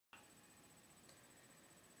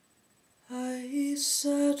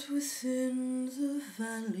sat within the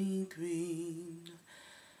valley green,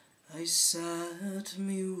 I sat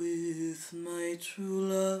me with my true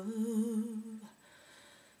love.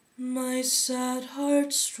 My sad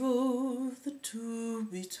heart strove the two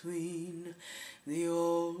between, the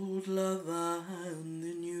old love and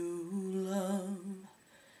the new love.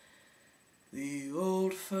 The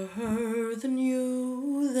old for her, the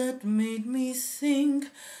new, that made me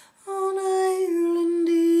think on Ireland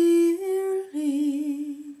dearly,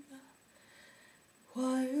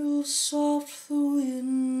 while soft the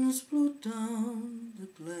winds blew down the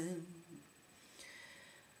glen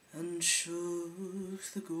and shook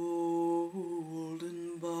the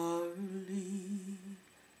golden barley.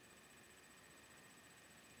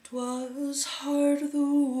 'Twas hard the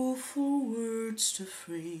woeful words to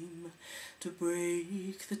frame, to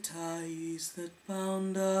break the ties that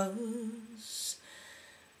bound us,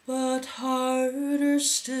 but harder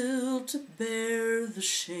still to bear the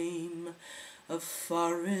shame of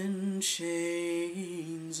foreign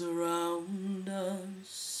chains around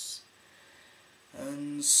us.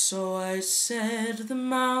 And so I said, the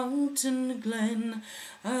mountain glen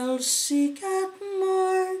I'll seek at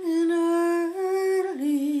morning early,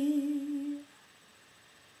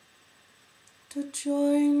 to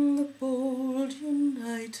join the bold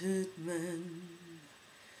united men,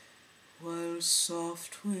 while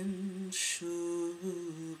soft winds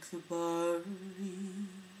shook the barley.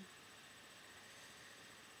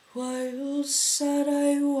 While sad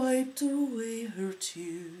I wiped away her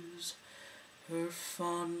tears, her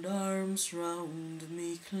fond arms round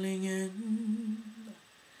me clinging,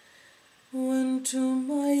 when to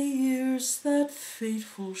my ears that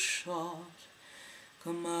fateful shot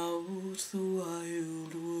come out the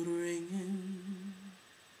wildwood ringing.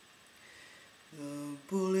 The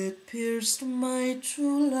bullet pierced my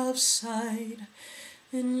true love's side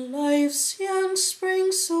in life's young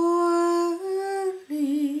spring so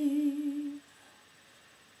early,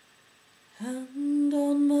 and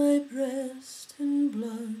on my breast in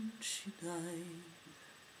blood she died,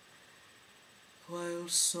 while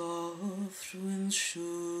soft winds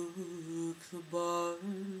shook the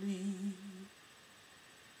barley.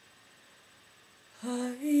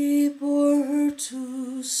 I bore her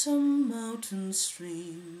to some mountain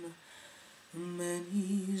stream,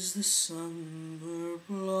 many's the summer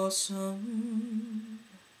blossom,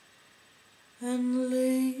 and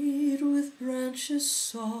laid with branches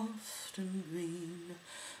soft and green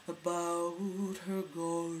about her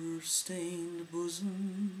gore-stained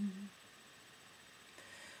bosom.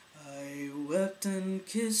 I wept and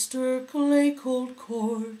kissed her clay-cold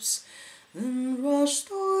corpse, then rushed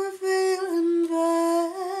o'er vale and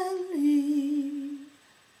valley,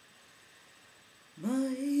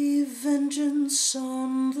 my vengeance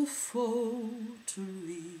on the foe to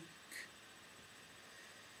wreak,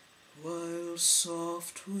 while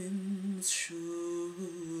soft winds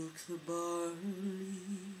shook the barley.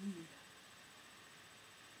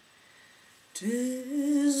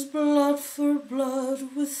 'Tis blood for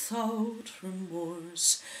blood without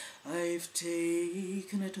remorse, I've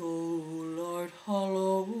taken it, O Lord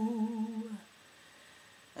Hollow,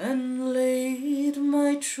 and laid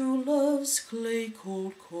my true love's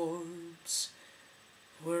clay-cold corpse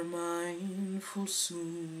where mine full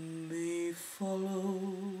soon may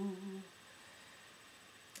follow.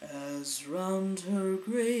 As round her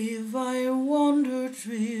grave I wander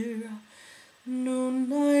drear, noon,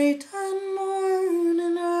 night, and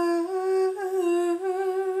morning early,